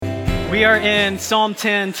We are in Psalm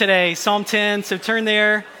 10 today. Psalm 10, so turn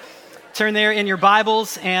there in your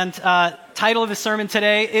Bibles, and title of the sermon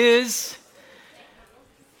today is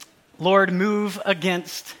Lord, Move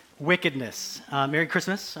Against Wickedness. Merry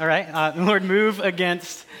Christmas, all right? Lord, move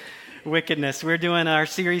against wickedness. We're doing our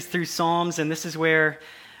series through Psalms, and this is where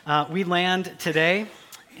we land today,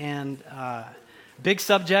 and big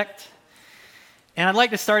subject. And I'd like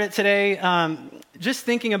to start it today just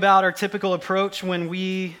thinking about our typical approach when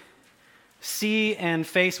we see and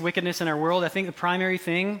face wickedness in our world. I think the primary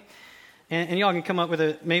thing, and y'all can come up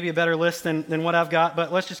with maybe a better list than what I've got,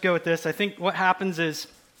 but let's just go with this. I think what happens is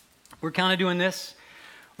we're kind of doing this.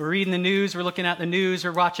 We're reading the news, we're looking at the news,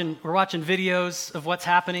 we're watching videos of what's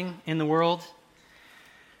happening in the world.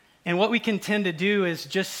 And what we can tend to do is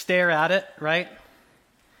just stare at it, right?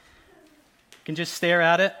 We can just stare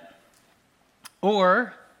at it.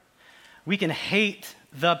 Or we can hate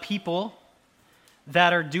the people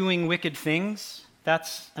that are doing wicked things.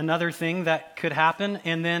 That's another thing that could happen.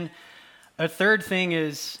 And then a third thing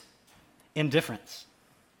is indifference.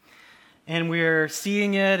 And we're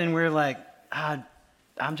seeing it and we're like, I'm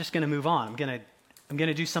just going to move on. I'm going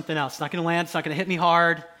to do something else. It's not going to land. It's not going to hit me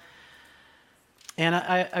hard. And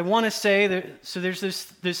I want to say that, so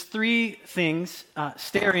there's three things: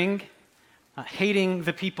 staring, hating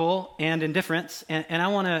the people, and indifference. And I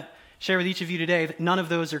want to share with each of you today that none of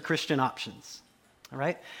those are Christian options. All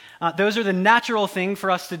right? Those are the natural thing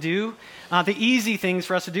for us to do, the easy things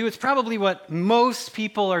for us to do. It's probably what most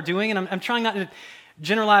people are doing, and I'm trying not to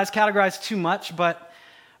generalize, categorize too much, but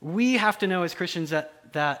we have to know as Christians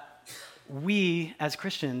that we as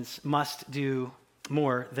Christians must do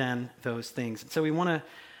more than those things. And so we want to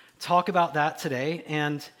talk about that today,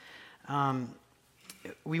 and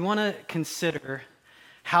we want to consider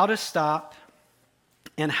how to stop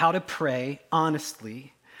and how to pray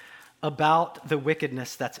honestly about the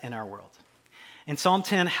wickedness that's in our world. And Psalm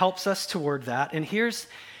 10 helps us toward that. And here's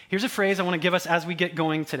a phrase I want to give us as we get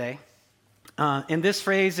going today. And this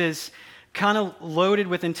phrase is kind of loaded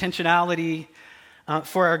with intentionality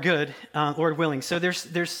for our good, Lord willing. So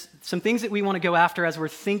there's some things that we want to go after as we're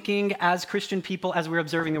thinking as Christian people, as we're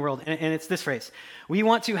observing the world. And it's this phrase. We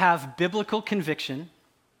want to have biblical conviction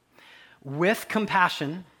with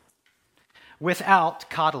compassion without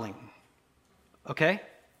coddling. Okay?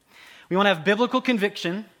 We want to have biblical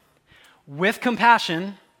conviction with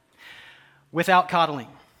compassion without coddling.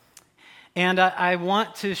 And I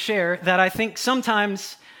want to share that I think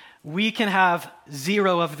sometimes we can have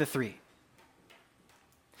zero of the three.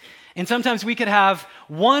 And sometimes we could have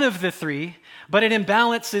one of the three, but it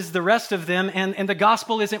imbalances the rest of them, and the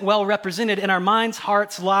gospel isn't well represented in our minds,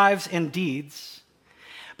 hearts, lives, and deeds.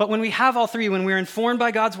 But when we have all three, when we're informed by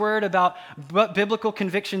God's word about what biblical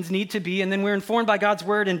convictions need to be, and then we're informed by God's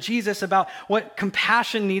word and Jesus about what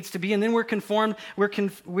compassion needs to be, and then we're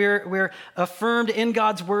affirmed in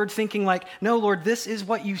God's word, thinking like, no, Lord, this is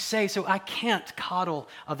what you say, so I can't coddle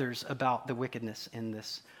others about the wickedness in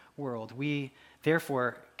this world. We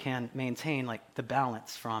therefore can maintain like the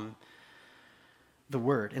balance from the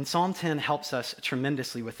word. And Psalm 10 helps us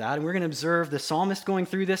tremendously with that. And we're going to observe the psalmist going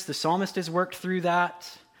through this. The psalmist has worked through that.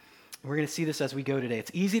 We're going to see this as we go today. It's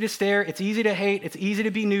easy to stare, it's easy to hate, it's easy to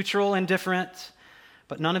be neutral and different,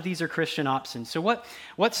 but none of these are Christian options. So what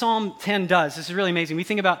Psalm 10 does, this is really amazing. We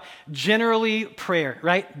think about generally prayer,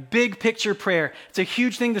 right? Big picture prayer. It's a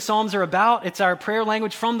huge thing the Psalms are about. It's our prayer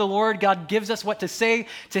language from the Lord. God gives us what to say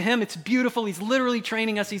to him. It's beautiful. He's literally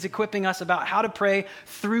training us. He's equipping us about how to pray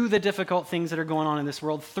through the difficult things that are going on in this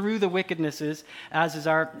world, through the wickednesses, as is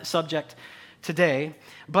our subject today.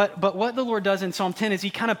 But what the Lord does in Psalm 10 is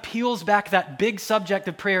he kind of peels back that big subject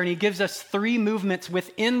of prayer, and he gives us three movements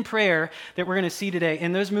within prayer that we're going to see today.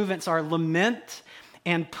 And those movements are lament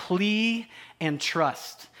and plea and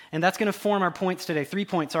trust. And that's going to form our points today. 3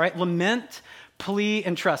 points, all right? Lament, plea,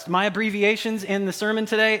 and trust. My abbreviations in the sermon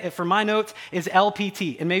today, for my notes, is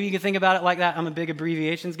LPT. And maybe you can think about it like that. I'm a big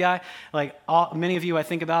abbreviations guy. Like many of you I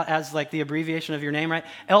think about as like the abbreviation of your name, right?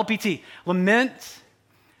 LPT. Lament,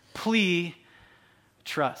 plea,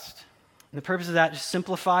 trust. And the purpose of that, just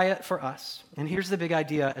simplify it for us. And here's the big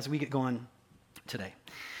idea as we get going today.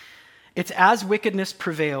 It's as wickedness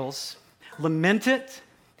prevails, lament it,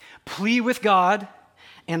 plea with God,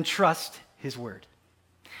 and trust his word.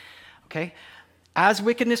 Okay? As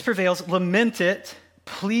wickedness prevails, lament it,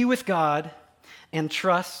 plea with God, and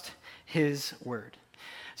trust his word.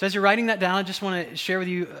 So as you're writing that down, I just want to share with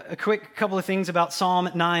you a quick couple of things about Psalm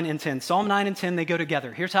 9 and 10. Psalm 9 and 10, they go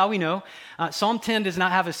together. Here's how we know. Psalm 10 does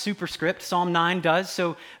not have a superscript. Psalm 9 does,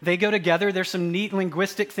 so they go together. There's some neat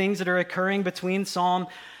linguistic things that are occurring between Psalm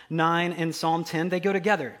 9 and Psalm 10. They go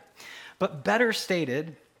together. But better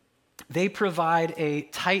stated, they provide a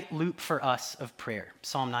tight loop for us of prayer,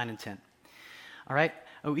 Psalm 9 and 10. All right?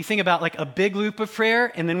 We think about like a big loop of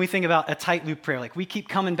prayer, and then we think about a tight loop prayer. Like we keep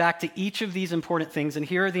coming back to each of these important things, and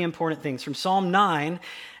here are the important things. From Psalm 9,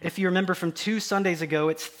 if you remember from 2 Sundays ago,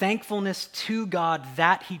 it's thankfulness to God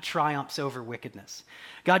that he triumphs over wickedness.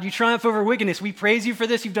 God, you triumph over wickedness. We praise you for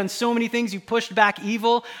this. You've done so many things. You've pushed back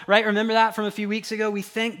evil, right? Remember that from a few weeks ago? We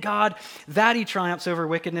thank God that he triumphs over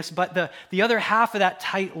wickedness, but the other half of that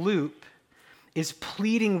tight loop is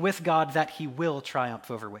pleading with God that he will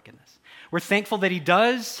triumph over wickedness. We're thankful that he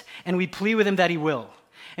does, and we plead with him that he will.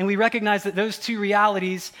 And we recognize that those two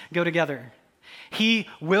realities go together. He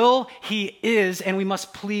will, he is, and we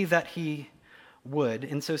must plead that he would.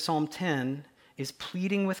 And so Psalm 10 is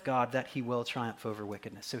pleading with God that he will triumph over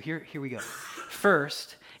wickedness. So here we go.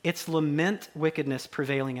 First, it's lament wickedness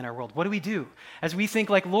prevailing in our world. What do we do? As we think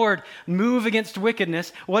like, Lord, move against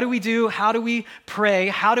wickedness, what do we do? How do we pray?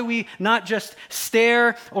 How do we not just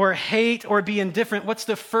stare or hate or be indifferent? What's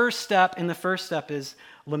the first step? And the first step is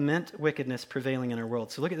lament wickedness prevailing in our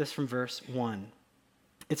world. So look at this from verse 1.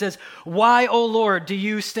 It says, "Why, O Lord, do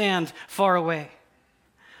you stand far away?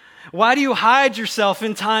 Why do you hide yourself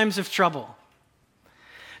in times of trouble?"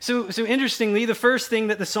 So interestingly, the first thing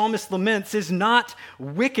that the psalmist laments is not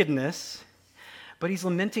wickedness, but he's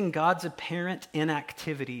lamenting God's apparent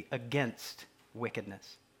inactivity against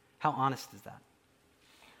wickedness. How honest is that?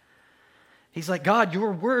 He's like, God,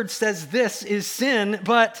 your word says this is sin,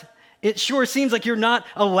 but it sure seems like you're not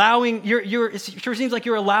allowing, it sure seems like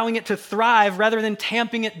you're allowing it to thrive rather than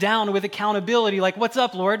tamping it down with accountability. Like, what's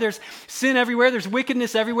up, Lord? There's sin everywhere. There's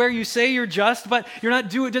wickedness everywhere. You say you're just, but you're not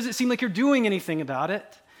doing, it doesn't seem like you're doing anything about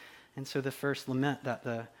it. And so the first lament that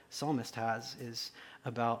the psalmist has is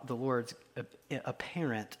about the Lord's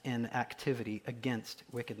apparent inactivity against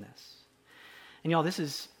wickedness. And y'all, this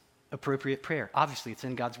is appropriate prayer. Obviously, it's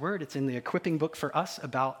in God's word. It's in the equipping book for us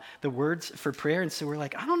about the words for prayer. And so we're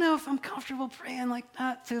like, I don't know if I'm comfortable praying like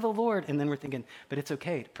that to the Lord. And then we're thinking, but it's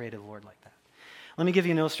okay to pray to the Lord like that. Let me give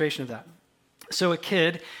you an illustration of that. So a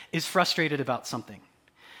kid is frustrated about something.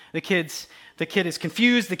 The kid is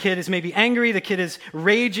confused, the kid is maybe angry, the kid is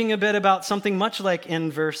raging a bit about something, much like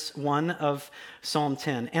in verse 1 of Psalm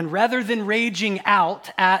 10. And rather than raging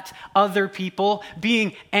out at other people,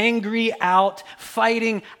 being angry out,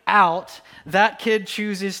 fighting out, that kid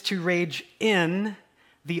chooses to rage in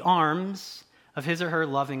the arms of his or her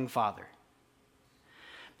loving father.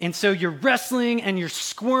 And so you're wrestling and you're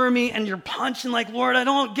squirmy and you're punching like, Lord, I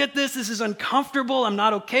don't get this. This is uncomfortable. I'm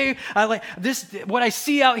not okay. I like this. What I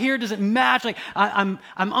see out here doesn't match. Like I'm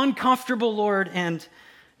uncomfortable, Lord. And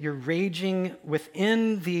you're raging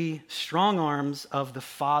within the strong arms of the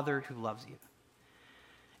Father who loves you.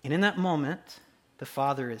 And in that moment, the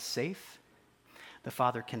Father is safe. The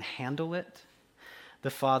Father can handle it. The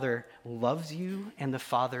Father loves you, and the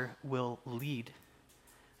Father will lead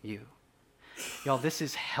you. Y'all, this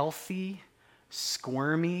is healthy,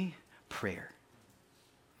 squirmy prayer.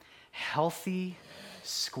 Healthy,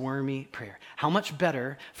 squirmy prayer. How much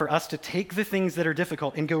better for us to take the things that are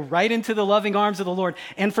difficult and go right into the loving arms of the Lord,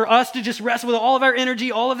 and for us to just rest with all of our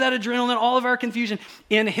energy, all of that adrenaline, all of our confusion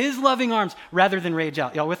in his loving arms rather than rage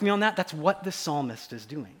out. Y'all with me on that? That's what the psalmist is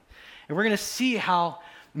doing. And we're going to see how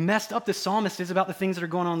messed up the psalmist is about the things that are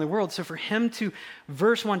going on in the world. So for him to,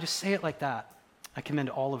 verse 1, just say it like that, I commend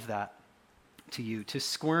all of that to you, to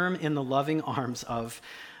squirm in the loving arms of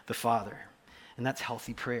the Father. And that's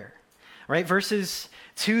healthy prayer. Right? Verses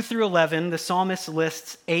 2 through 11, the psalmist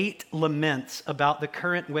lists 8 laments about the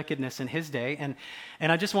current wickedness in his day. And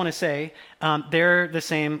I just want to say, they're the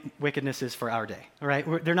same wickednesses for our day. All right?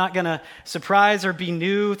 They're not going to surprise or be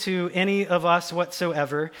new to any of us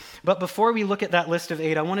whatsoever. But before we look at that list of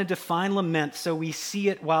 8, I want to define lament so we see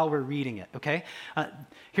it while we're reading it. Okay?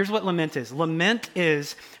 Here's what lament is. Lament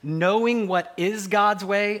is knowing what is God's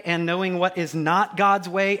way and knowing what is not God's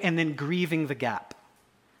way, and then grieving the gap.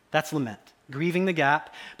 That's lament, grieving the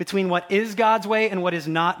gap between what is God's way and what is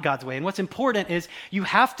not God's way. And what's important is you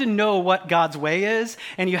have to know what God's way is,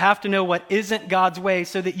 and you have to know what isn't God's way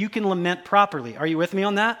so that you can lament properly. Are you with me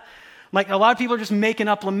on that? Like a lot of people are just making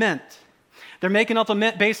up lament. They're making up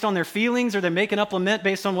lament based on their feelings, or they're making up lament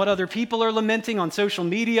based on what other people are lamenting on social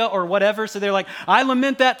media or whatever. So they're like, I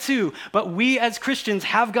lament that too. But we as Christians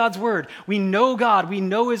have God's word. We know God. We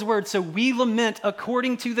know his word. So we lament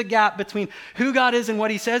according to the gap between who God is and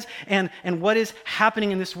what he says and what is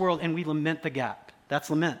happening in this world. And we lament the gap.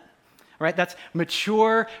 That's lament. Right? That's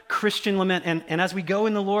mature Christian lament. And as we go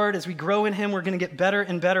in the Lord, as we grow in him, we're going to get better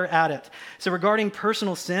and better at it. So regarding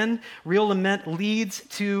personal sin, real lament leads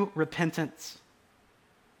to repentance.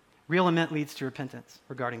 Real lament leads to repentance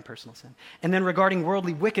regarding personal sin. And then regarding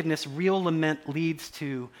worldly wickedness, real lament leads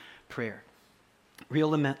to prayer.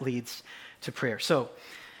 Real lament leads to prayer. So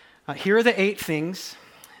here are the 8 things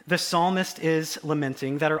the psalmist is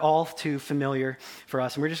lamenting that are all too familiar for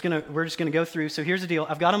us. And we're just gonna go through. So here's the deal.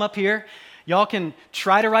 I've got them up here. Y'all can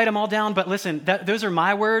try to write them all down, but listen, those are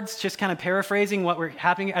my words, just kind of paraphrasing what we're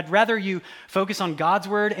happening. I'd rather you focus on God's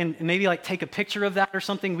word and maybe like take a picture of that or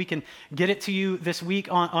something. We can get it to you this week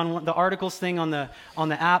on the articles thing on the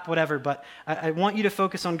app, whatever. But I want you to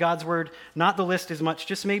focus on God's word, not the list as much.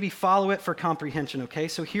 Just maybe follow it for comprehension, okay?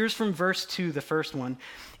 So here's from verse 2, the first one.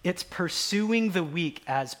 It's pursuing the weak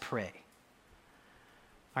as prey.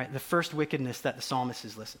 All right, the first wickedness that the psalmist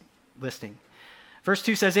is listing. Verse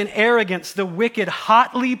 2 says, in arrogance, the wicked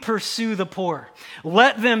hotly pursue the poor.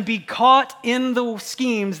 Let them be caught in the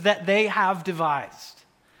schemes that they have devised.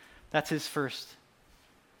 That's his first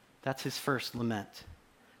lament.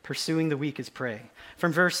 Pursuing the weak as prey.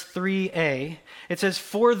 From verse 3a, it says,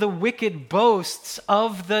 for the wicked boasts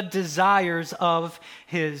of the desires of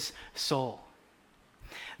his soul.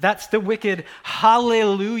 That's the wicked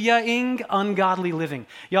hallelujah-ing ungodly living.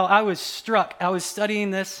 Y'all, I was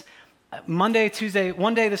studying this Monday, Tuesday,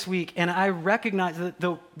 one day this week, and I recognized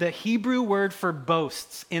that the Hebrew word for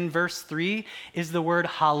boasts in verse 3 is the word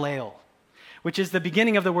hallel, which is the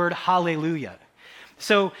beginning of the word hallelujah.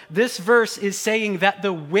 So this verse is saying that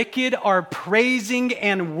the wicked are praising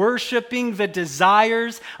and worshiping the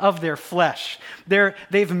desires of their flesh.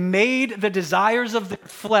 They've made the desires of their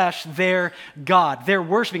flesh their God. They're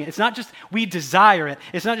worshiping it. It's not just we desire it.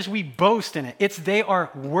 It's not just we boast in it. It's they are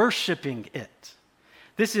worshiping it.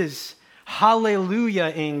 This is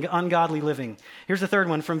hallelujah-ing ungodly living. Here's the third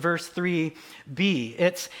one from verse 3b.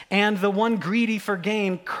 It's, and the one greedy for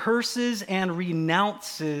gain curses and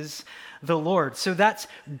renounces the Lord. So that's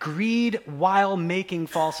greed while making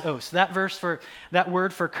false oaths. That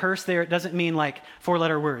word for curse there, it doesn't mean like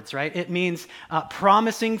 4-letter words, right? It means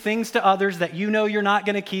promising things to others that you know you're not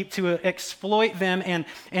going to keep to exploit them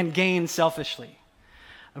and gain selfishly.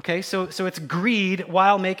 Okay, so it's greed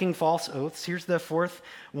while making false oaths. Here's the fourth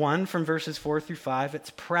one from verses 4 through 5. It's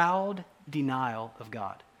proud denial of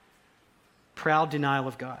God. Proud denial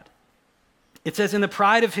of God. It says, in the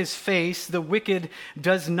pride of his face, the wicked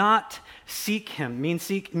does not seek him,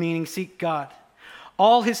 meaning seek God.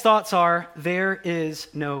 All his thoughts are, there is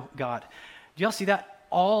no God. Do y'all see that?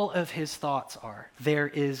 All of his thoughts are, there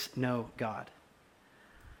is no God.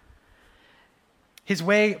 His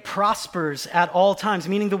way prospers at all times,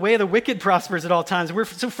 meaning the way of the wicked prospers at all times. We're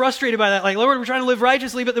so frustrated by that. Like, Lord, we're trying to live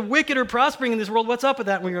righteously, but the wicked are prospering in this world. What's up with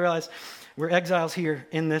that? When we realize we're exiles here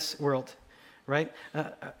in this world, right?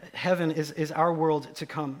 Heaven is our world to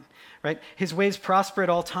come, right? His ways prosper at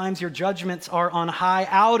all times. Your judgments are on high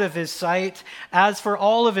out of his sight. As for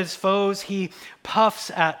all of his foes, he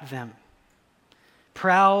puffs at them.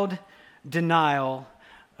 Proud denial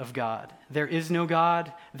of God. There is no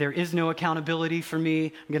God. There is no accountability for me.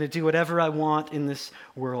 I'm going to do whatever I want in this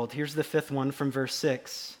world. Here's the fifth one from verse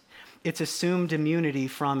 6. It's assumed immunity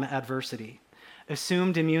from adversity.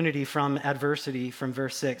 Assumed immunity from adversity from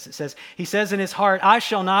verse 6. It says, he says in his heart, I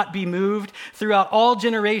shall not be moved. Throughout all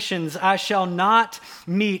generations, I shall not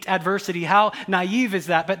meet adversity. How naive is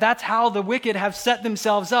that? But that's how the wicked have set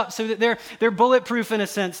themselves up so that they're bulletproof in a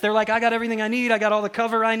sense. They're like, I got everything I need. I got all the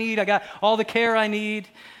cover I need. I got all the care I need.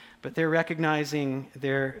 But they're recognizing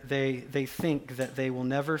they think that they will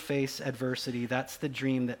never face adversity. That's the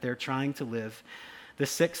dream that they're trying to live. The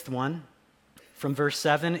sixth one, from verse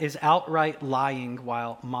 7, is outright lying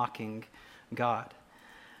while mocking God.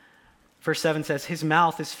 Verse 7 says, his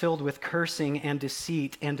mouth is filled with cursing and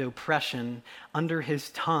deceit and oppression. Under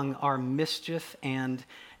his tongue are mischief and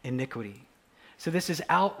iniquity. So this is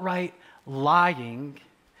outright lying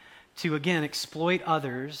to, again, exploit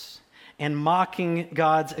others and mocking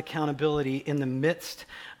God's accountability in the midst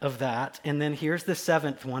of that. And then here's the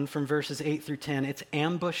seventh one from verses 8 through 10. It's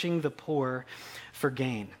ambushing the poor for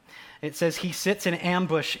gain. It says he sits in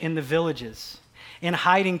ambush in the villages. In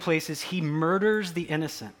hiding places, he murders the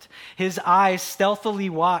innocent. His eyes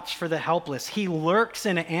stealthily watch for the helpless. He lurks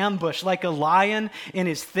in ambush like a lion in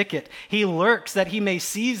his thicket. He lurks that he may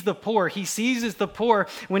seize the poor. He seizes the poor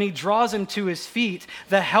when he draws him to his feet.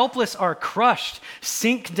 The helpless are crushed,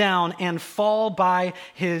 sink down, and fall by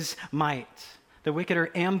his might. The wicked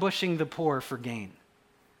are ambushing the poor for gain.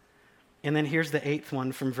 And then here's the eighth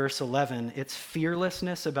one from verse 11. It's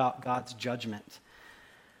fearlessness about God's judgment.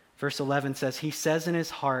 Verse 11 says, he says in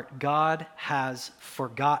his heart, God has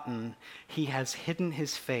forgotten. He has hidden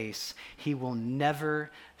his face. He will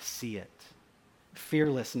never see it.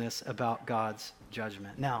 Fearlessness about God's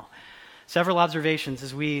judgment. Now, Several observations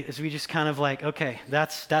as we just kind of like, okay,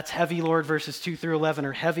 that's heavy, Lord, verses 2 through 11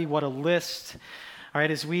 are heavy. What a list. All right,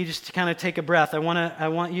 as we just kind of take a breath, I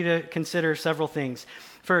want you to consider several things.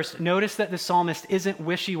 First, notice that the psalmist isn't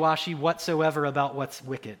wishy-washy whatsoever about what's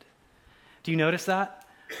wicked. Do you notice that?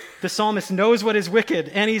 The psalmist knows what is wicked,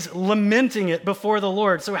 and he's lamenting it before the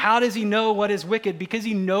Lord. So how does he know what is wicked? Because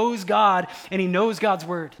he knows God, and he knows God's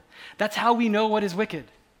word. That's how we know what is wicked.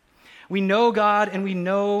 We know God and we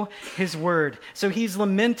know his word. So he's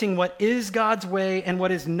lamenting what is God's way and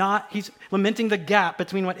what is not. He's lamenting the gap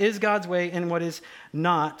between what is God's way and what is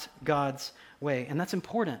not God's way. And that's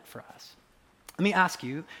important for us. Let me ask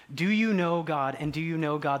you, do you know God and do you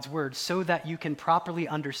know God's word so that you can properly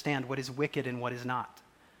understand what is wicked and what is not?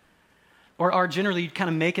 Or are generally kind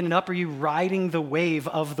of making it up? Are you riding the wave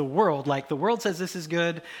of the world? Like the world says this is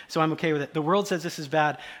good, so I'm okay with it. The world says this is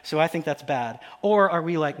bad, so I think that's bad. Or are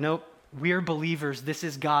we like, nope, we're believers. This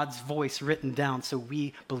is God's voice written down, so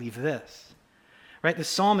we believe this. Right? The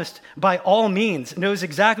psalmist, by all means, knows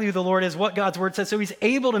exactly who the Lord is, what God's word says, so he's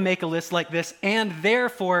able to make a list like this and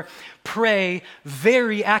therefore pray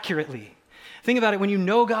very accurately. Think about it. When you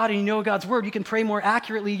know God and you know God's word, you can pray more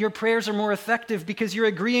accurately. Your prayers are more effective because you're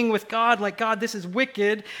agreeing with God, like, God, this is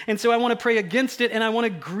wicked, and so I want to pray against it, and I want to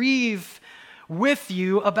grieve with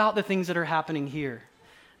you about the things that are happening here.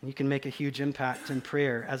 And you can make a huge impact in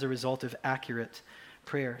prayer as a result of accurate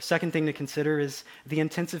prayer. Second thing to consider is the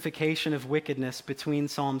intensification of wickedness between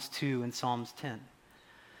Psalms 2 and Psalms 10.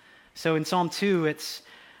 So in Psalm 2, it's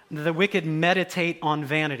the wicked meditate on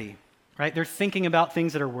vanity, right? They're thinking about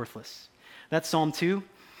things that are worthless. That's Psalm 2.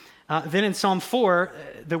 Then in Psalm 4,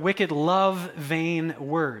 the wicked love vain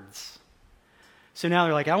words. So now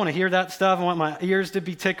they're like, I want to hear that stuff. I want my ears to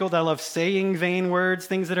be tickled. I love saying vain words,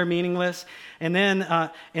 things that are meaningless. And then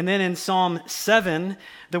in Psalm 7,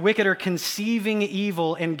 the wicked are conceiving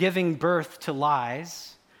evil and giving birth to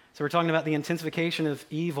lies. So we're talking about the intensification of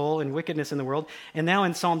evil and wickedness in the world. And now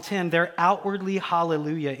in Psalm 10, they're outwardly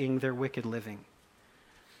hallelujahing their wicked living.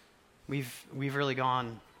 We've really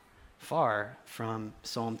gone far from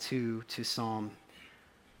Psalm 2 to Psalm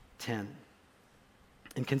 10.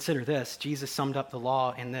 And consider this, Jesus summed up the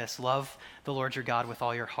law in this: love the Lord your God with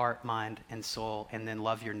all your heart, mind, and soul, and then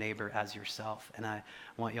love your neighbor as yourself. And I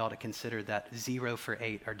want y'all to consider that 0 for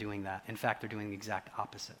 8 are doing that. In fact, they're doing the exact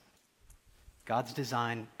opposite. God's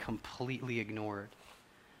design completely ignored.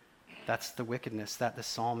 That's the wickedness that the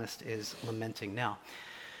psalmist is lamenting. Now,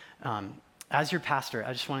 as your pastor,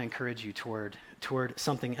 I just want to encourage you toward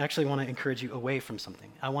something. Actually, I want to encourage you away from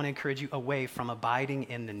something. I want to encourage you away from abiding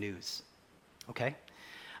in the news. Okay?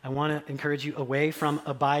 I want to encourage you away from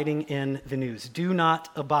abiding in the news. Do not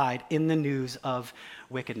abide in the news of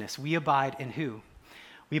wickedness. We abide in who?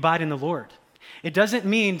 We abide in the Lord. It doesn't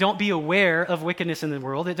mean don't be aware of wickedness in the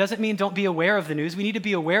world. It doesn't mean don't be aware of the news. We need to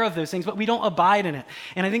be aware of those things, but we don't abide in it.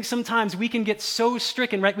 And I think sometimes we can get so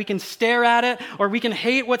stricken, right? We can stare at it, or we can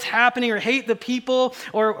hate what's happening, or hate the people,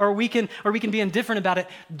 or we can be indifferent about it.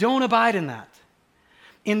 Don't abide in that.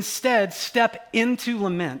 Instead, step into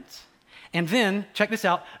lament. And then, check this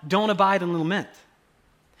out, don't abide in lament.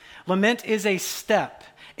 Lament is a step.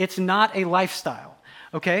 It's not a lifestyle,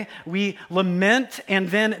 okay? We lament, and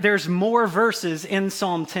then there's more verses in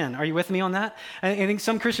Psalm 10. Are you with me on that? I think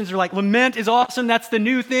some Christians are like, lament is awesome, that's the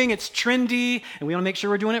new thing, it's trendy, and we want to make sure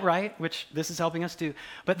we're doing it right, which this is helping us do.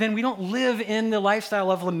 But then we don't live in the lifestyle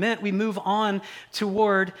of lament. We move on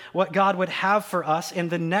toward what God would have for us, and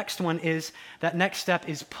the next one is, that next step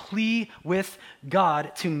is plea with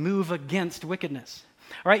God to move against wickedness.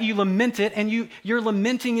 All right, you lament it, and your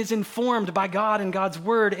lamenting is informed by God and God's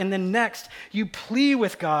word, and then next, you plea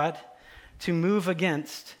with God to move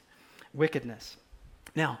against wickedness.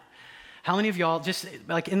 Now, how many of y'all, just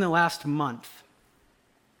like in the last month,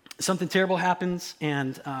 something terrible happens,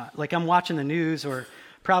 and like I'm watching the news, or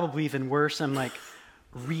probably even worse, I'm like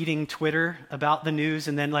reading Twitter about the news,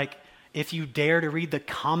 and then like if you dare to read the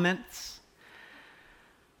comments,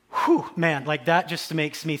 whew, man, like that just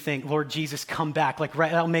makes me think, Lord Jesus, come back. Like,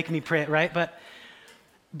 right, that'll make me pray it, right?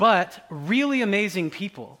 But really amazing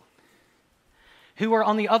people who are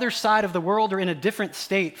on the other side of the world or in a different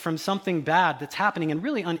state from something bad that's happening and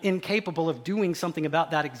really incapable of doing something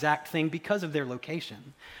about that exact thing because of their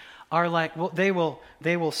location are like, well, they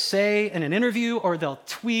will say in an interview, or they'll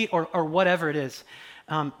tweet, or whatever it is,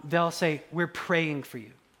 they'll say, we're praying for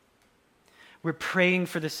you. We're praying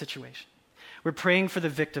for this situation. We're praying for the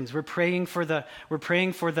victims. We're praying for the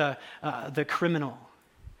criminal.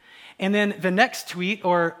 And then the next tweet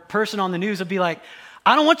or person on the news will be like,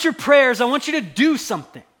 I don't want your prayers. I want you to do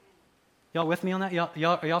something. Y'all with me on that?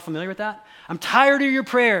 Are y'all familiar with that? I'm tired of your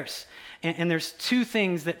prayers. And there's two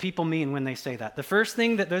things that people mean when they say that. The first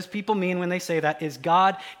thing that those people mean when they say that is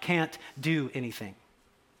God can't do anything.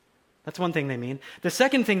 That's one thing they mean. The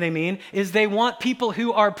second thing they mean is they want people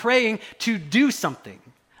who are praying to do something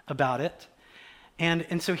about it.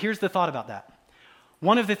 And so here's the thought about that.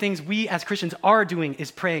 One of the things we as Christians are doing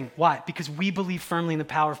is praying. Why? Because we believe firmly in the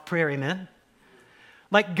power of prayer, amen?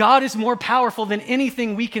 Like God is more powerful than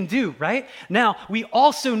anything we can do, right? Now, we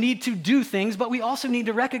also need to do things, but we also need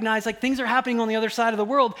to recognize like things are happening on the other side of the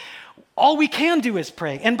world. All we can do is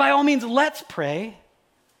pray. And by all means, let's pray,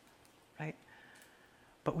 right?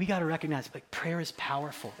 But we got to recognize like prayer is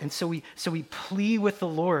powerful. And so we plead with the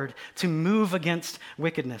Lord to move against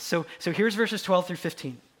wickedness. So here's verses 12 through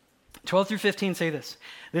 15. 12 through 15 say this.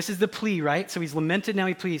 This is the plea, right? So he's lamented, now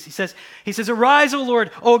he pleads. He says, arise, O Lord,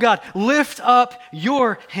 O God, lift up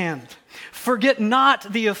your hand. Forget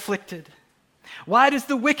not the afflicted. Why does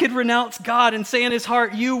the wicked renounce God and say in his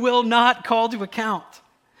heart, you will not call to account?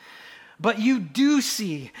 But you do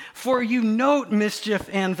see, for you note mischief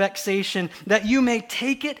and vexation, that you may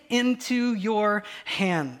take it into your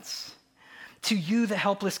hands. To you the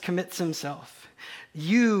helpless commits himself.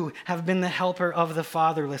 You have been the helper of the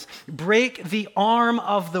fatherless. Break the arm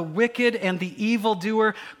of the wicked and the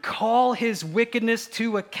evildoer. Call his wickedness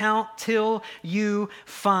to account till you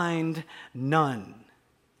find none.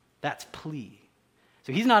 That's plea.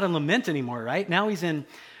 So he's not in lament anymore, right? Now he's in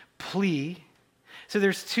plea. So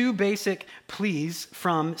there's two basic pleas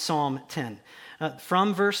from Psalm 10.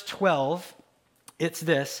 From verse 12, it's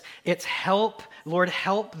this. It's help, Lord,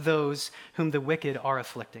 help those whom the wicked are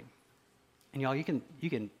afflicting. And y'all, you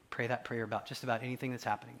can pray that prayer about just about anything that's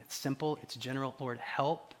happening. It's simple, it's general. Lord,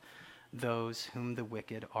 help those whom the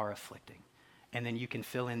wicked are afflicting. And then you can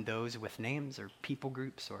fill in those with names or people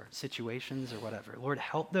groups or situations or whatever. Lord,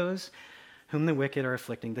 help those whom the wicked are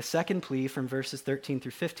afflicting. The second plea from verses 13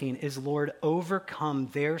 through 15 is, Lord, overcome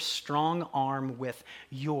their strong arm with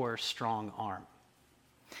your strong arm.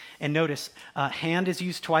 And notice, hand is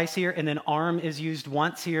used twice here, and then arm is used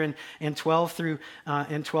once here in 12 through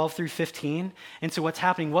 15. And so what's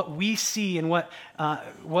happening, what we see and what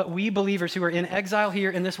we believers who are in exile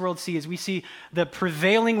here in this world see is we see the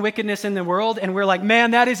prevailing wickedness in the world, and we're like,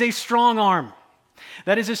 man, that is a strong arm.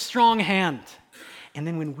 That is a strong hand. And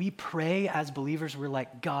then when we pray as believers, we're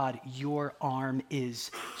like, God, your arm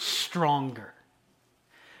is stronger.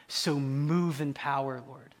 So move in power,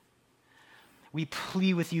 Lord. We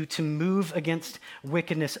plead with you to move against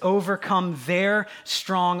wickedness, overcome their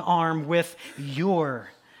strong arm with your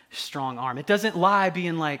strong arm. It doesn't lie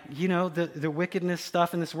being like, the wickedness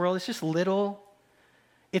stuff in this world, it's just little.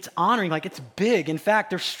 It's honoring, like it's big. In fact,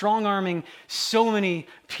 they're strong arming so many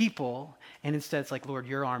people. And instead it's like, Lord,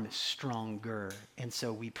 your arm is stronger. And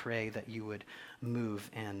so we pray that you would move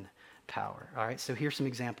in power. All right, so here's some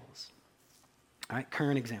examples. All right,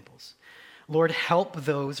 current examples. Lord, help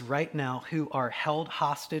those right now who are held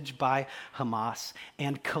hostage by Hamas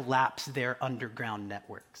and collapse their underground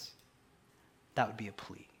networks. That would be a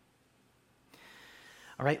plea.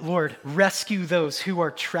 All right, Lord, rescue those who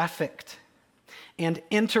are trafficked and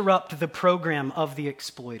interrupt the program of the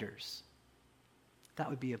exploiters. That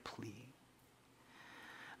would be a plea.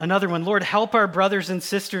 Another one, Lord, help our brothers and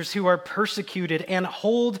sisters who are persecuted and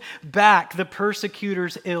hold back the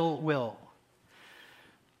persecutors' ill will.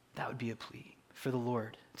 That would be a plea for the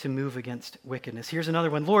Lord to move against wickedness. Here's another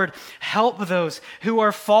one. Lord, help those who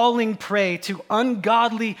are falling prey to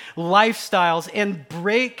ungodly lifestyles and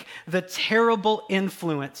break the terrible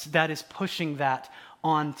influence that is pushing that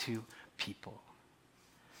onto people.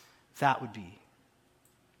 That would be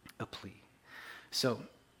a plea. So,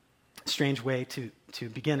 strange way to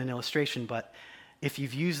begin an illustration, but if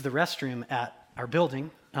you've used the restroom at our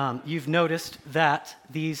building, you've noticed that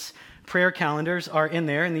these prayer calendars are in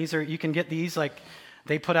there, and you can get these, like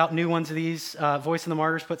they put out new ones of these. Voice of the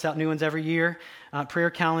Martyrs puts out new ones every year, prayer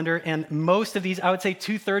calendar, and most of these, I would say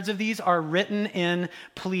 2/3 of these are written in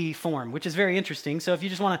plea form, which is very interesting. So if you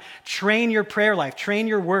just want to train your prayer life, train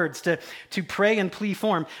your words to pray in plea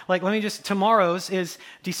form, like tomorrow's is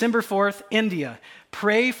December 4th, India.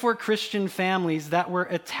 Pray for Christian families that were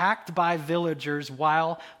attacked by villagers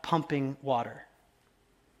while pumping water.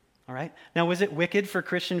 All right? Now, was it wicked for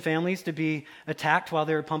Christian families to be attacked while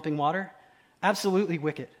they were pumping water? Absolutely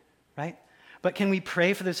wicked, right? But can we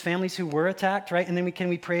pray for those families who were attacked, right? And then can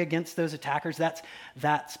we pray against those attackers?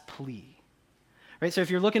 That's plea. Right? So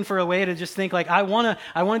if you're looking for a way to just think like, I want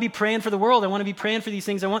to be praying for the world, I want to be praying for these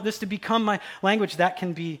things, I want this to become my language, that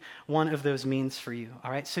can be one of those means for you.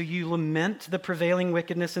 All right? So you lament the prevailing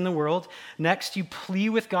wickedness in the world. Next, you plead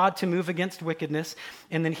with God to move against wickedness.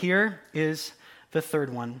 And then here is the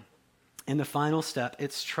third one. And the final step,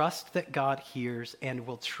 it's trust that God hears and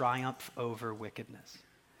will triumph over wickedness.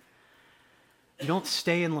 You don't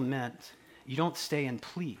stay in lament. You don't stay in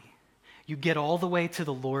plea. You get all the way to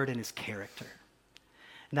the Lord and his character.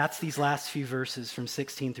 And that's these last few verses from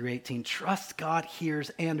 16 through 18. Trust God hears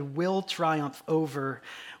and will triumph over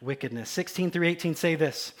wickedness. 16 through 18 say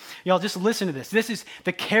this. Y'all just listen to this. This is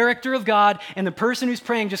the character of God and the person who's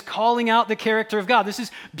praying just calling out the character of God. This is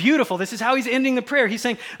beautiful. This is how he's ending the prayer. He's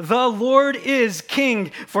saying, the Lord is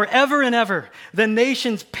king forever and ever. The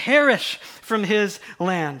nations perish from his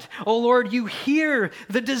land. O Lord, you hear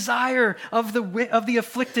the desire of the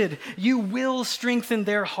afflicted. You will strengthen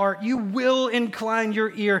their heart. You will incline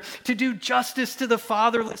your ear to do justice to the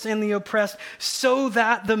fatherless and the oppressed, so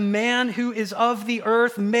that the man who is of the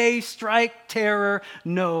earth may strike terror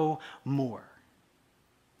no more.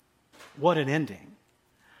 What an ending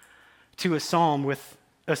to a psalm with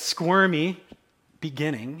a squirmy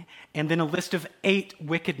beginning, and then a list of 8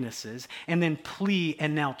 wickednesses, and then plea,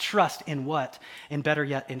 and now trust in what? And better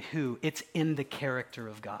yet, in who? It's in the character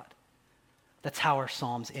of God. That's how our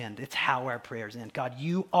psalms end. It's how our prayers end. God,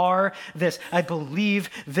 you are this. I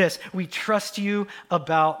believe this. We trust you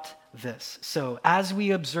about this. So as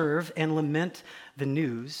we observe and lament the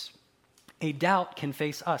news, a doubt can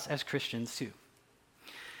face us as Christians too.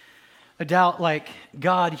 A doubt like,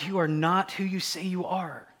 God, you are not who you say you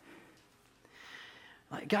are.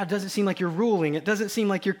 God, it doesn't seem like you're ruling. It doesn't seem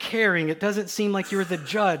like you're caring. It doesn't seem like you're the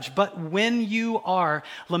judge. But when you are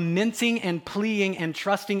lamenting and pleading and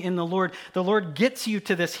trusting in the Lord gets you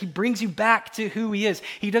to this. He brings you back to who he is.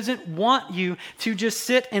 He doesn't want you to just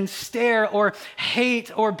sit and stare or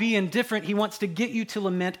hate or be indifferent. He wants to get you to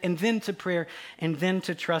lament and then to prayer and then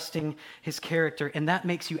to trusting his character. And that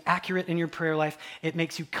makes you accurate in your prayer life. It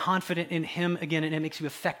makes you confident in him again, and it makes you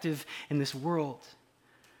effective in this world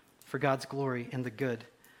for God's glory and the good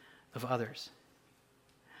of others.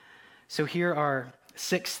 So here are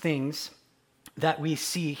 6 things that we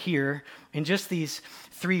see here in just these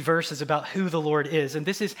 3 verses about who the Lord is. And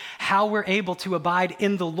this is how we're able to abide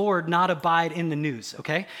in the Lord, not abide in the news,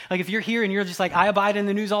 okay? Like if you're here and you're just like, I abide in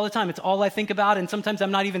the news all the time. It's all I think about. And sometimes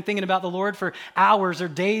I'm not even thinking about the Lord for hours or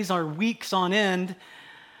days or weeks on end.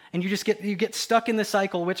 And you get stuck in the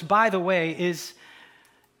cycle, which by the way is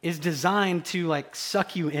designed to like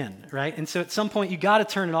suck you in, right? And so at some point you got to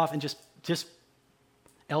turn it off and just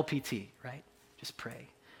LPT, right? Just pray.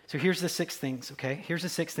 So here's the 6 things, okay? Here's the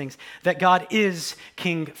 6 things. That God is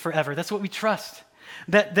king forever. That's what we trust.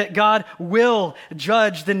 That God will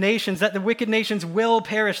judge the nations, that the wicked nations will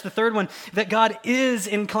perish. The third one, that God is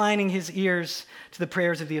inclining his ears to the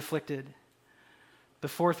prayers of the afflicted. The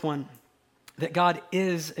fourth one, that God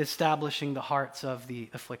is establishing the hearts of the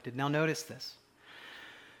afflicted. Now notice this.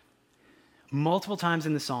 Multiple times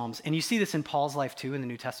in the Psalms, and you see this in Paul's life too in the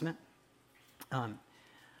New Testament,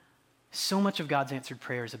 so much of God's answered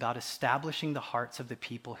prayer is about establishing the hearts of the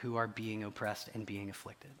people who are being oppressed and being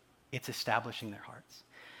afflicted. It's establishing their hearts.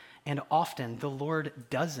 And often the Lord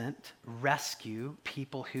doesn't rescue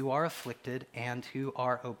people who are afflicted and who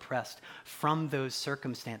are oppressed from those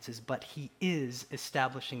circumstances, but he is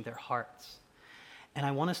establishing their hearts. And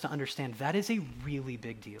I want us to understand that is a really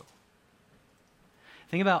big deal.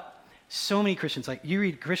 Think about so many Christians, like you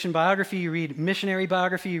read Christian biography, you read missionary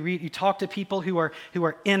biography, you talk to people who are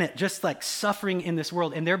in it, just like suffering in this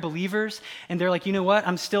world, and they're believers, and they're like, you know what,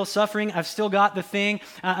 I'm still suffering, I've still got the thing,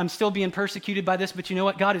 I'm still being persecuted by this, but you know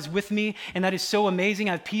what, God is with me, and that is so amazing.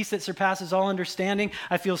 I have peace that surpasses all understanding.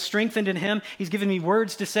 I feel strengthened in him. He's given me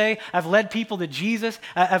words to say. I've led people to Jesus.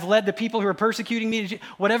 I've led the people who are persecuting me to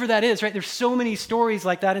whatever that is, right? There's so many stories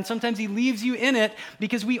like that, and sometimes he leaves you in it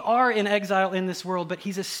because we are in exile in this world, but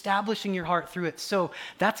he's establishing your heart through it. So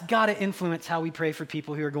that's got to influence how we pray for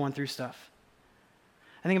people who are going through stuff.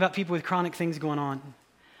 I think about people with chronic things going on.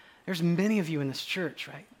 There's many of you in this church,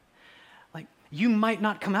 right? Like you might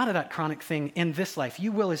not come out of that chronic thing in this life.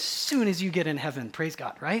 You will as soon as you get in heaven, praise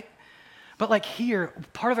God, right? But like here,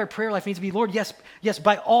 part of our prayer life needs to be, Lord, yes,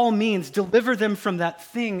 by all means, deliver them from that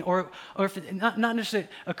thing, or if it, not necessarily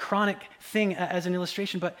a chronic thing as an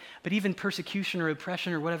illustration, but even persecution or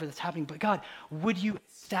oppression or whatever that's happening. But God, would you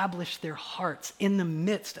establish their hearts in the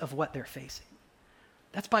midst of what they're facing?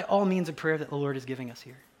 That's by all means a prayer that the Lord is giving us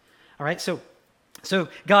here. All right, so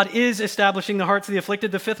God is establishing the hearts of the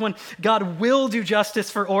afflicted. The fifth one, God will do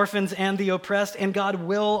justice for orphans and the oppressed, and God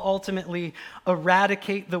will ultimately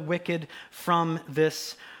eradicate the wicked from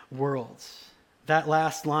this world. That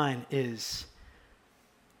last line is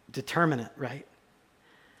determinate, right?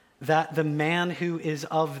 That the man who is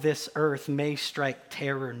of this earth may strike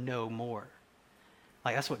terror no more.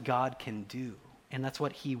 Like that's what God can do, and that's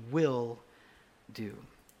what he will do.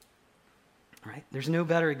 right? There's no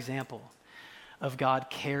better example of God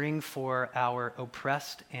caring for our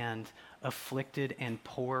oppressed and afflicted and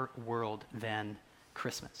poor world than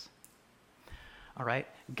Christmas. All right?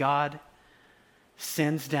 God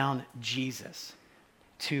sends down Jesus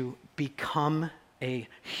to become a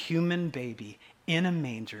human baby in a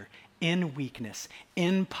manger, in weakness,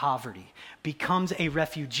 in poverty, becomes a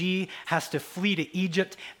refugee, has to flee to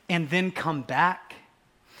Egypt, and then come back.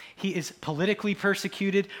 He is politically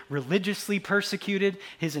persecuted, religiously persecuted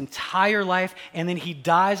his entire life, and then he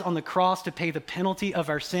dies on the cross to pay the penalty of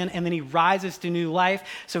our sin, and then he rises to new life.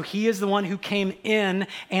 So he is the one who came in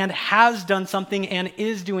and has done something and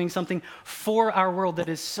is doing something for our world that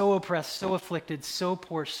is so oppressed, so afflicted, so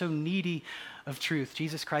poor, so needy of truth.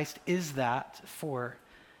 Jesus Christ is that for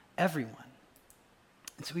everyone.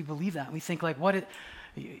 And so we believe that. We think like,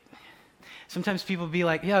 sometimes people be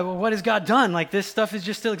like, yeah, well, what has God done? Like this stuff is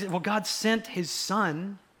just still, well, God sent his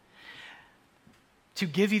son to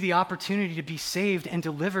give you the opportunity to be saved and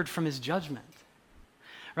delivered from his judgment,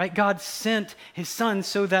 right? God sent his son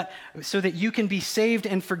so that you can be saved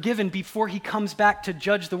and forgiven before he comes back to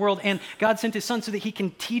judge the world. And God sent his son so that he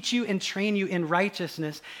can teach you and train you in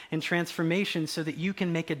righteousness and transformation so that you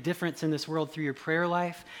can make a difference in this world through your prayer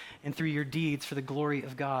life and through your deeds for the glory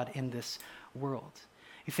of God in this world.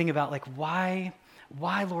 You think about like, why,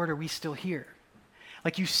 Lord, are we still here?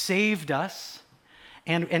 Like you saved us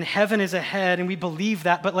and heaven is ahead and we believe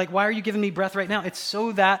that, but like, why are you giving me breath right now? It's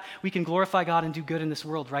so that we can glorify God and do good in this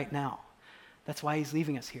world right now. That's why he's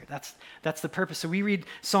leaving us here. That's the purpose. So we read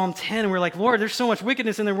Psalm 10 and we're like, Lord, there's so much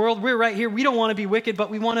wickedness in the world. We're right here. We don't want to be wicked,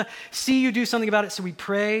 but we want to see you do something about it. So we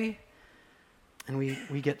pray and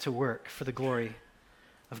we get to work for the glory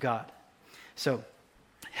of God. So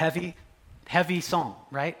heavy psalm,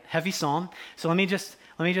 right? Heavy psalm. So let me just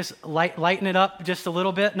lighten it up just a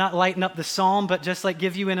little bit, not lighten up the psalm, but just like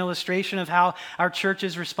give you an illustration of how our church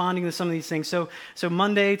is responding to some of these things. So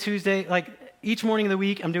Monday, Tuesday, like each morning of the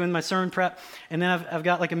week, I'm doing my sermon prep, and then I've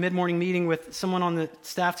got like a mid-morning meeting with someone on the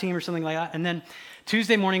staff team or something like that. And then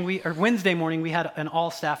Wednesday morning, we had an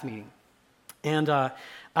all-staff meeting. And I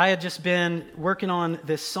had just been working on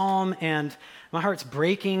this psalm, and my heart's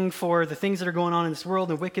breaking for the things that are going on in this world,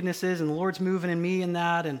 and wickedness is, and the Lord's moving in me in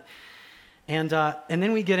that. And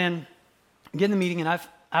then we get in the meeting, and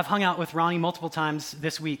I've hung out with Ronnie multiple times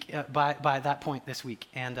this week, by that point this week.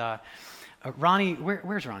 And Ronnie,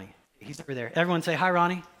 where's Ronnie? He's over there. Everyone say, hi,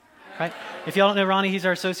 Ronnie. Right? If y'all don't know Ronnie, he's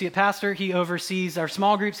our associate pastor. He oversees our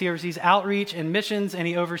small groups. He oversees outreach and missions, and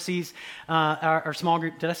he oversees our small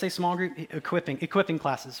group. Did I say small group? Equipping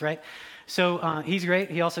classes, right? So he's great.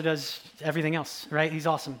 He also does everything else, right? He's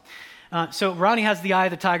awesome. So Ronnie has the eye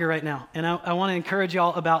of the tiger right now, and I want to encourage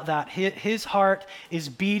y'all about that. His heart is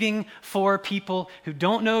beating for people who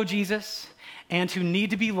don't know Jesus and who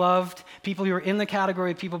need to be loved, people who are in the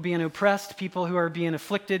category of people being oppressed, people who are being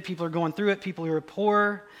afflicted, people who are going through it, people who are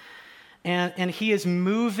poor. And he is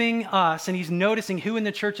moving us, and he's noticing who in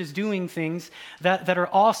the church is doing things that are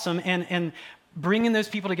awesome and bringing those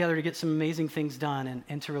people together to get some amazing things done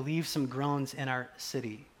and to relieve some groans in our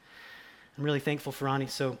city. I'm really thankful for Ronnie.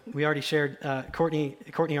 So we already shared, Courtney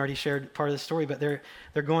already shared part of the story, but they're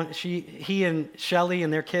going, he and Shelly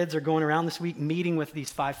and their kids are going around this week meeting with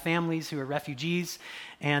these 5 families who are refugees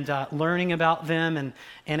and learning about them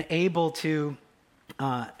and able to,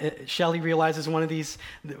 Shelly realizes one of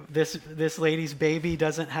this lady's baby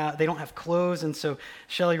they don't have clothes, and so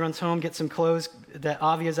Shelly runs home, gets some clothes that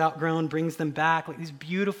Avia's outgrown, brings them back, like these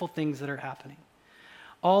beautiful things that are happening.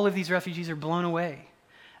 All of these refugees are blown away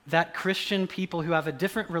that Christian people who have a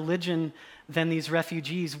different religion than these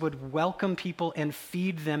refugees would welcome people and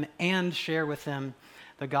feed them and share with them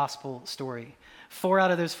the gospel story. 4 out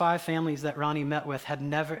of those 5 families that Ronnie met with had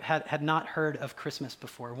not heard of Christmas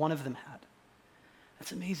before. One of them had.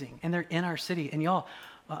 That's amazing. And they're in our city. And y'all,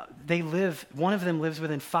 one of them lives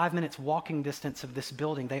within 5 minutes walking distance of this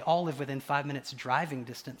building. They all live within 5 minutes driving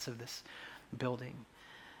distance of this building.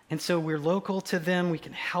 And so we're local to them. We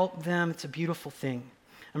can help them. It's a beautiful thing.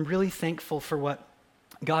 I'm really thankful for what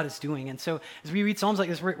God is doing. And so as we read Psalms like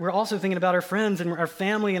this, we're also thinking about our friends and our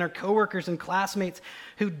family and our coworkers and classmates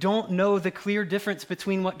who don't know the clear difference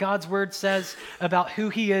between what God's word says about who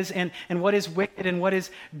he is and what is wicked and what is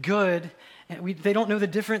good. They don't know the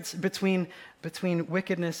difference between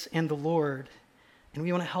wickedness and the Lord. And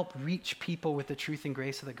we want to help reach people with the truth and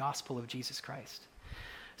grace of the gospel of Jesus Christ.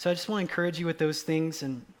 So I just want to encourage you with those things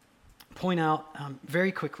and point out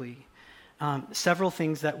very quickly several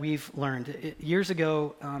things that we've learned. Years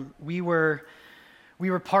ago, we were we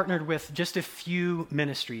were partnered with just a few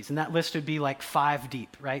ministries, and that list would be like 5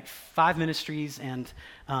 deep, right? 5 ministries, and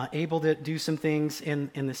able to do some things in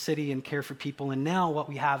the city and care for people. And now what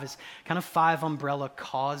we have is kind of 5 umbrella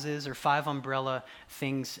causes or 5 umbrella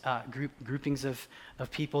things, groupings of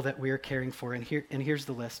people that we're caring for. And here's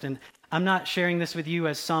the list. And I'm not sharing this with you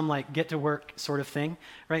as some like get to work sort of thing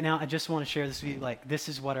right now. I just want to share this with you, like this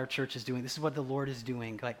is what our church is doing. This is what the Lord is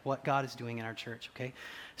doing, like what God is doing in our church, okay?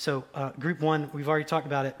 So group 1, we've already talked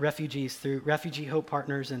about it, refugees through Refugee Hope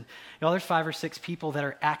Partners. And there's 5 or 6 people that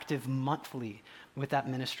are active monthly with that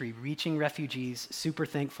ministry, reaching refugees. Super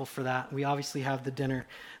thankful for that. We obviously have the dinner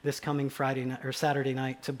this coming Friday night, or Saturday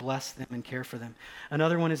night, to bless them and care for them.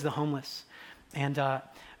 Another one is the homeless. And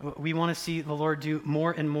we want to see the Lord do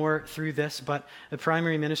more and more through this, but the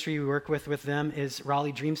primary ministry we work with them is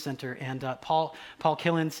Raleigh Dream Center. And Paul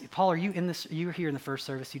Killens, Paul, are you in this? You were here in the first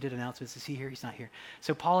service. You did announcements. Is he here? He's not here.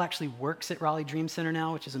 So Paul actually works at Raleigh Dream Center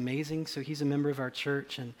now, which is amazing. So he's a member of our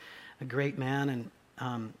church and a great man,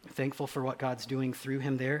 and thankful for what God's doing through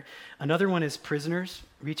him there. Another one is prisoners,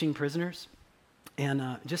 reaching prisoners.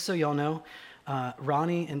 And just so y'all know,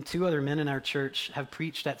 Ronnie and 2 other men in our church have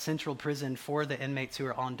preached at Central Prison for the inmates who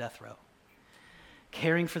are on death row,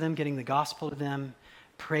 caring for them, getting the gospel to them,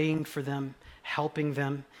 praying for them, helping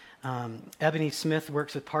them. Ebony Smith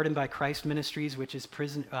works with Pardoned by Christ Ministries, which is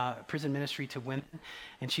prison ministry to women.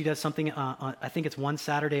 And she does something, I think it's one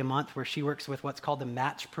Saturday a month, where she works with what's called the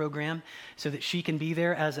Match Program, so that she can be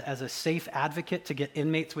there as a safe advocate to get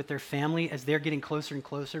inmates with their family as they're getting closer and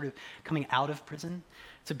closer to coming out of prison.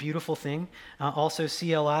 It's a beautiful thing. Also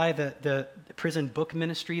CLI, the prison book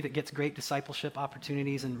ministry that gets great discipleship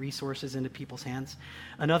opportunities and resources into people's hands.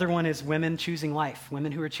 Another one is women choosing life,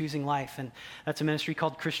 women who are choosing life. And that's a ministry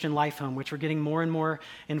called Christian Life Home, which we're getting more and more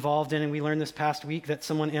involved in. And we learned this past week that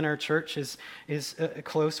someone in our church is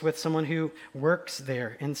close with someone who works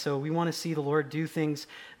there. And so we want to see the Lord do things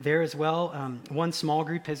there as well. One small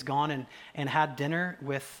group has gone and had dinner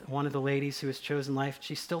with one of the ladies who has chosen life.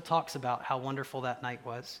 She still talks about how wonderful that night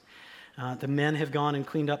was. The men have gone and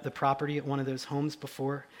cleaned up the property at one of those homes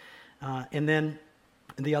before. And then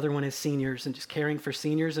the other one is seniors and just caring for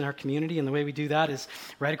seniors in our community. And the way we do that is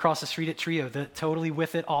right across the street at Trio, totally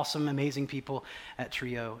with it, awesome, amazing people at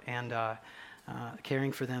Trio, and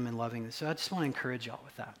caring for them and loving them. So I just want to encourage y'all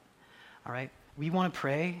with that. All right? We want to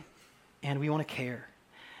pray and we want to care.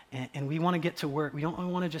 And we want to get to work. We don't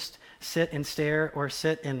want to just sit and stare or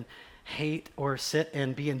sit and hate or sit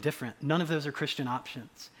and be indifferent. None of those are Christian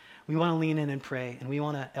options. We want to lean in and pray, and we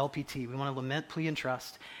want to LPT. We want to lament, plea, and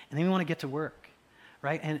trust, and then we want to get to work,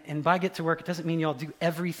 right? And by get to work, it doesn't mean y'all do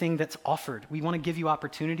everything that's offered. We want to give you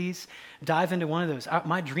opportunities. Dive into one of those.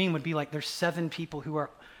 My dream would be like there's 7 people who are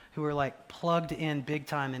like plugged in big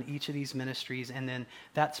time in each of these ministries, and then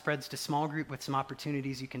that spreads to small group with some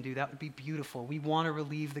opportunities you can do. That would be beautiful. We want to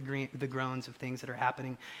relieve the groans of things that are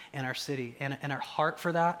happening in our city, and our heart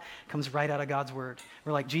for that comes right out of God's word.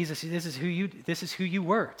 We're like, Jesus, this is who you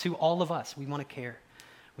were to all of us. We want to care.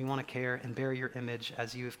 We want to care and bear your image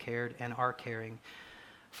as you have cared and are caring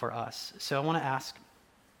for us. So I want to ask,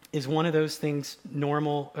 is one of those things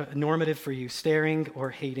normative for you, staring or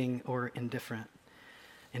hating or indifference?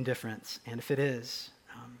 And if it is,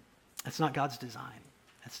 that's not God's design.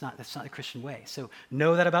 That's not the Christian way. So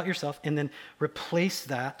know that about yourself, and then replace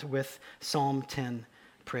that with Psalm 10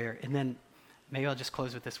 prayer. And then maybe I'll just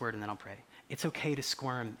close with this word, and then I'll pray. It's okay to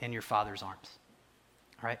squirm in your Father's arms.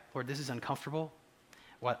 All right? Lord, this is uncomfortable.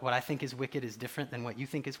 What I think is wicked is different than what you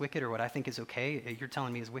think is wicked, or what I think is okay, you're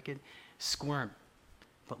telling me is wicked. Squirm.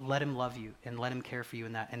 But let him love you, and let him care for you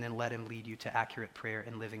in that, and then let him lead you to accurate prayer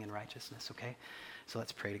and living in righteousness, okay? So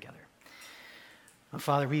let's pray together.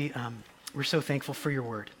 Father, we're so thankful for your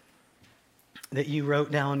word, that you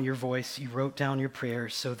wrote down your voice, you wrote down your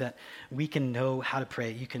prayers so that we can know how to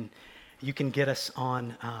pray. You can get us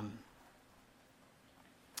on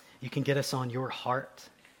your heart,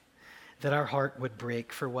 that our heart would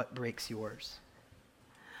break for what breaks yours.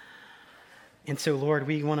 And so, Lord,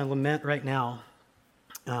 we want to lament right now.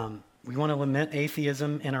 We want to lament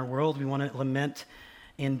atheism in our world. We want to lament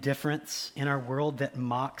indifference in our world that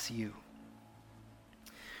mocks you.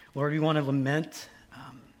 Lord, we want to lament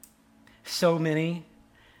so many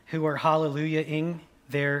who are hallelujahing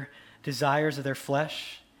their desires of their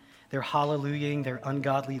flesh. They're hallelujahing their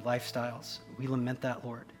ungodly lifestyles. We lament that,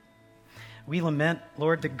 Lord. We lament,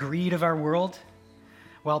 Lord, the greed of our world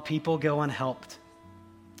while people go unhelped.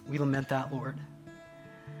 We lament that, Lord.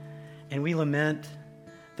 And we lament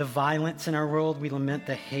the violence in our world. We lament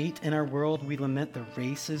the hate in our world. We lament the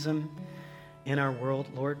racism in our world,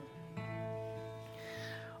 Lord.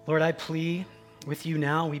 Lord, I plea with you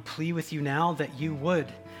now, we plead with you now that you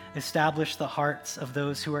would establish the hearts of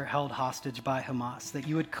those who are held hostage by Hamas, that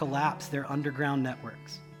you would collapse their underground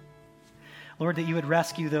networks. Lord, that you would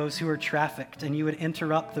rescue those who are trafficked and you would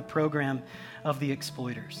interrupt the program of the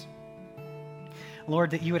exploiters.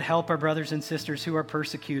 Lord, that you would help our brothers and sisters who are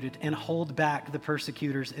persecuted and hold back the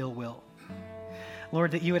persecutors' ill will.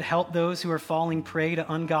 Lord, that you would help those who are falling prey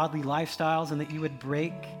to ungodly lifestyles and that you would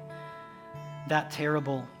break that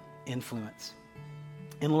terrible influence.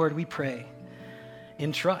 And Lord, we pray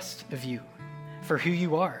in trust of you for who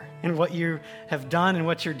you are and what you have done and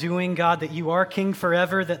what you're doing, God, that you are King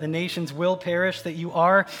forever, that the nations will perish, that you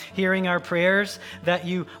are hearing our prayers, that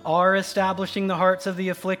you are establishing the hearts of the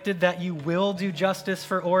afflicted, that you will do justice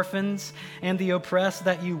for orphans and the oppressed,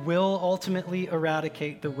 that you will ultimately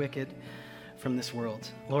eradicate the wicked from this world.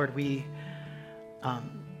 Lord, we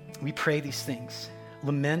pray these things,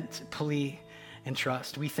 lament, plea, and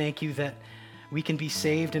trust. We thank you that we can be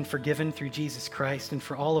saved and forgiven through Jesus Christ. And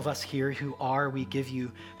for all of us here who are, we give you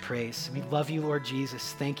praise. We love you, Lord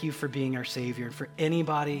Jesus. Thank you for being our Savior. And for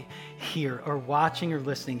anybody here or watching or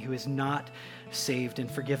listening who is not saved and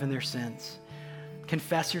forgiven their sins,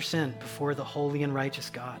 confess your sin before the holy and righteous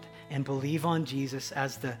God and believe on Jesus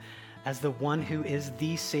as the one who is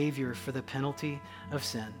the Savior for the penalty of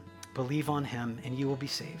sin. Believe on him and you will be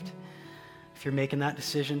saved. If you're making that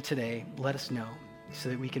decision today, let us know so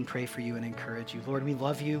that we can pray for you and encourage you. Lord, we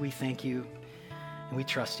love you, we thank you, and we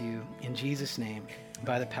trust you. In Jesus' name,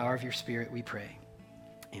 by the power of your Spirit, we pray.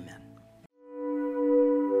 Amen.